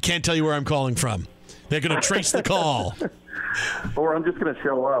say, I can't tell you where I'm calling from. They're going to trace the call. Or I'm just going to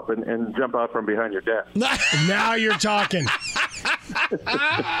show up and jump out from behind your desk. Now you're talking.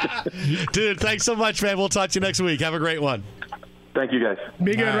 Dude, thanks so much, man. We'll talk to you next week. Have a great one. Thank you, guys.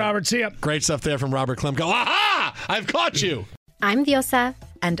 Be good, Robert. See ya. Great stuff there from Robert Klemko. Aha! I've caught you. I'm Diosa.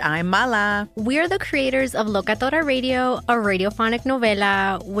 And I'm Mala. We're the creators of Locatora Radio, a radiophonic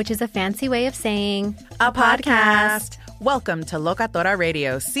novela, which is a fancy way of saying a podcast. Welcome to Locatora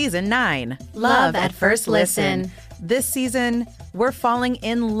Radio Season 9. Love at First Listen. This season, we're falling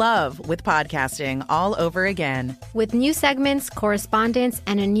in love with podcasting all over again. With new segments, correspondence,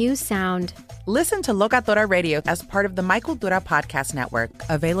 and a new sound. Listen to Locatora Radio as part of the Michael Dura Podcast Network.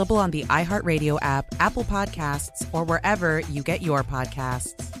 Available on the iHeartRadio app, Apple Podcasts, or wherever you get your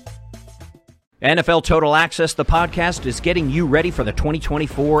podcasts. NFL Total Access, the podcast, is getting you ready for the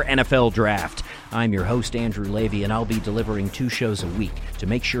 2024 NFL Draft. I'm your host, Andrew Levy, and I'll be delivering 2 shows a week to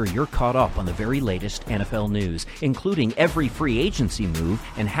make sure you're caught up on the very latest NFL news, including every free agency move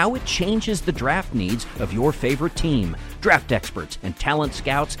and how it changes the draft needs of your favorite team. Draft experts and talent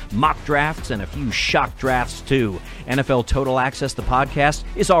scouts, mock drafts, and a few shock drafts, too. NFL Total Access, the podcast,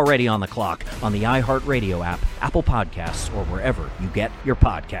 is already on the clock on the iHeartRadio app, Apple Podcasts, or wherever you get your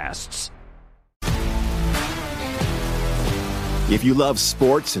podcasts. If you love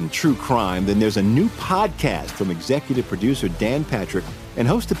sports and true crime, then there's a new podcast from executive producer Dan Patrick and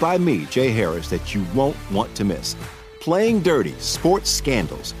hosted by me, Jay Harris, that you won't want to miss. Playing Dirty: Sports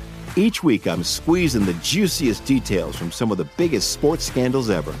Scandals. Each week, I'm squeezing the juiciest details from some of the biggest sports scandals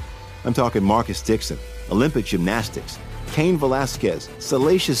ever. I'm talking Marcus Dixon, Olympic gymnastics, Cain Velasquez,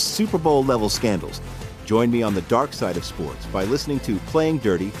 salacious Super Bowl-level scandals. Join me on the dark side of sports by listening to Playing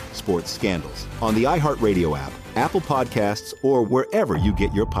Dirty: Sports Scandals on the iHeartRadio app, Apple Podcasts, or wherever you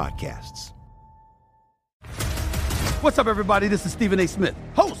get your podcasts. What's up, everybody? This is Stephen A. Smith,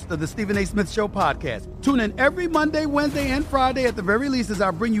 host of the Stephen A. Smith Show podcast. Tune in every Monday, Wednesday, and Friday at the very least as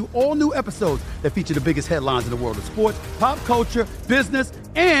I bring you all new episodes that feature the biggest headlines in the world of sports, pop culture, business,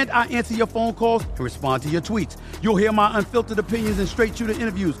 and I answer your phone calls and respond to your tweets. You'll hear my unfiltered opinions and straight-shooter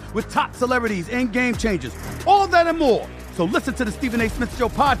interviews with top celebrities and game changers. All that and more. So listen to the Stephen A. Smith Show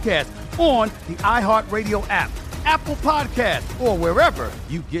podcast on the iHeartRadio app, Apple Podcasts, or wherever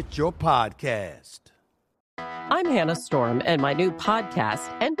you get your podcast. I'm Hannah Storm, and my new podcast,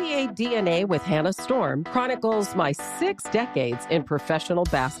 NBA DNA with Hannah Storm, chronicles my 6 decades in professional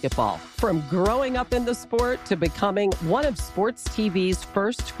basketball. From growing up in the sport to becoming one of sports TV's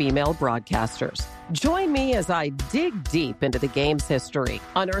first female broadcasters. Join me as I dig deep into the game's history,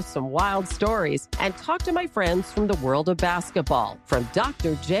 unearth some wild stories, and talk to my friends from the world of basketball, from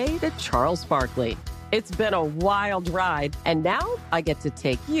Dr. J to Charles Barkley. It's been a wild ride, and now I get to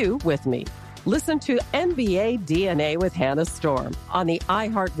take you with me. Listen to NBA DNA with Hannah Storm on the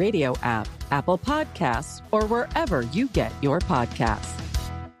iHeartRadio app, Apple Podcasts, or wherever you get your podcasts.